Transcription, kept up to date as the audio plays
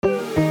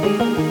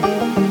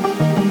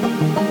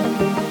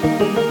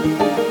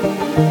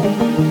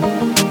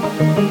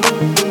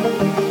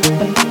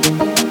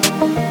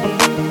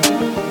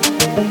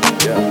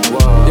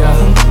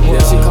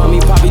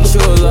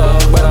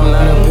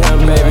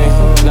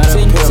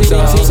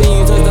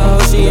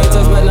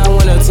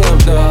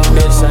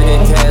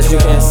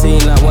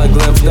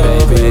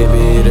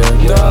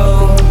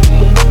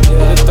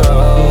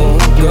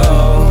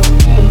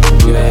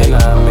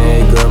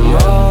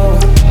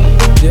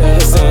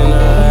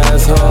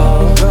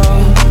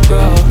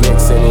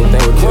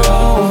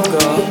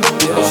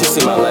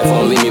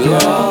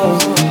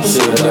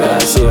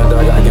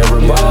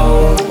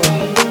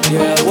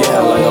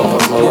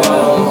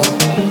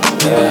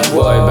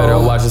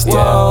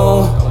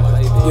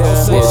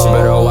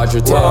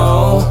watch your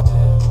tone.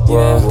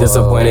 Yeah,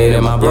 disappointed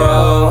in my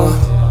bro.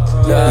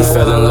 He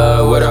fell in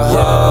love with a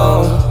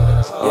hoe.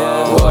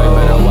 Boy,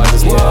 better watch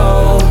his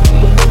tone.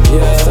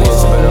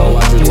 Snitch, better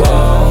watch your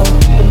tone.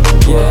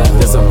 Yeah,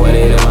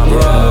 disappointed in my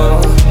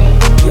bro.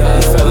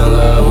 He fell in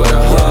love with a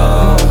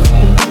hoe.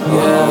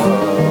 Yeah,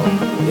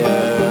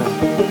 yeah,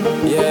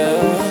 yeah,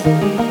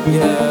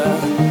 yeah.